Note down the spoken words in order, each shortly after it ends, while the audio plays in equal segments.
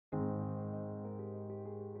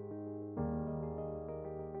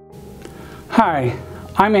Hi,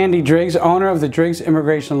 I'm Andy Driggs, owner of the Driggs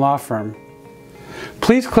Immigration Law Firm.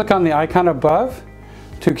 Please click on the icon above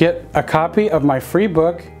to get a copy of my free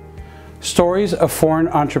book, Stories of Foreign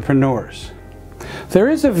Entrepreneurs. There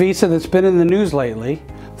is a visa that's been in the news lately,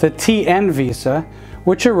 the TN visa,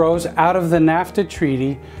 which arose out of the NAFTA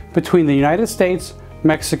treaty between the United States,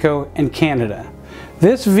 Mexico, and Canada.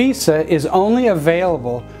 This visa is only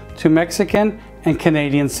available to Mexican and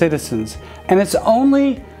Canadian citizens, and it's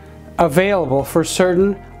only available for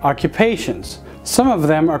certain occupations. Some of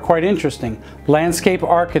them are quite interesting: landscape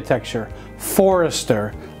architecture,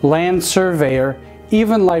 forester, land surveyor,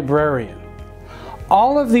 even librarian.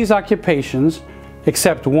 All of these occupations,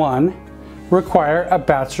 except one, require a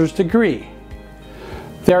bachelor's degree.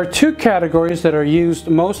 There are two categories that are used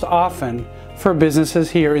most often for businesses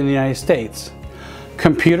here in the United States: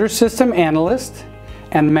 computer system analyst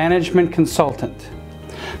and management consultant.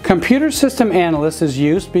 Computer system analyst is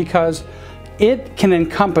used because it can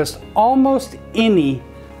encompass almost any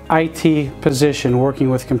IT position working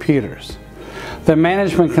with computers. The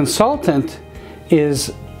management consultant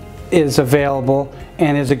is available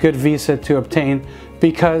and is a good visa to obtain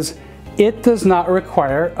because it does not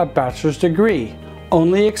require a bachelor's degree,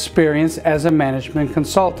 only experience as a management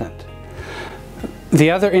consultant. The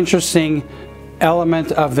other interesting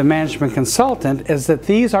element of the management consultant is that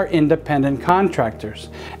these are independent contractors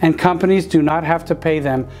and companies do not have to pay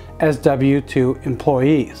them as W-2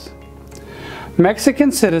 employees.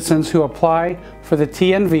 Mexican citizens who apply for the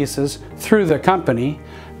TN visas through the company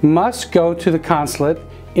must go to the consulate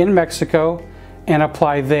in Mexico and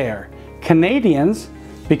apply there. Canadians,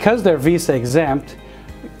 because they're visa exempt,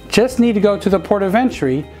 just need to go to the port of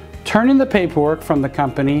entry, turn in the paperwork from the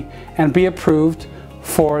company, and be approved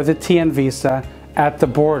for the TN visa at the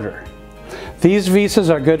border. These visas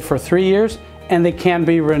are good for 3 years and they can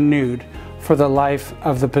be renewed for the life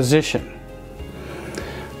of the position.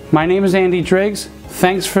 My name is Andy Driggs.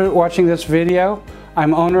 Thanks for watching this video.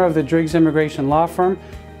 I'm owner of the Driggs Immigration Law Firm.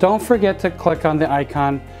 Don't forget to click on the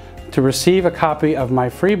icon to receive a copy of my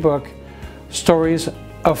free book, Stories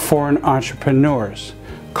of Foreign Entrepreneurs.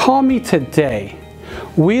 Call me today.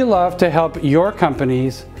 We love to help your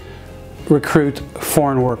companies recruit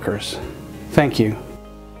foreign workers. Thank you.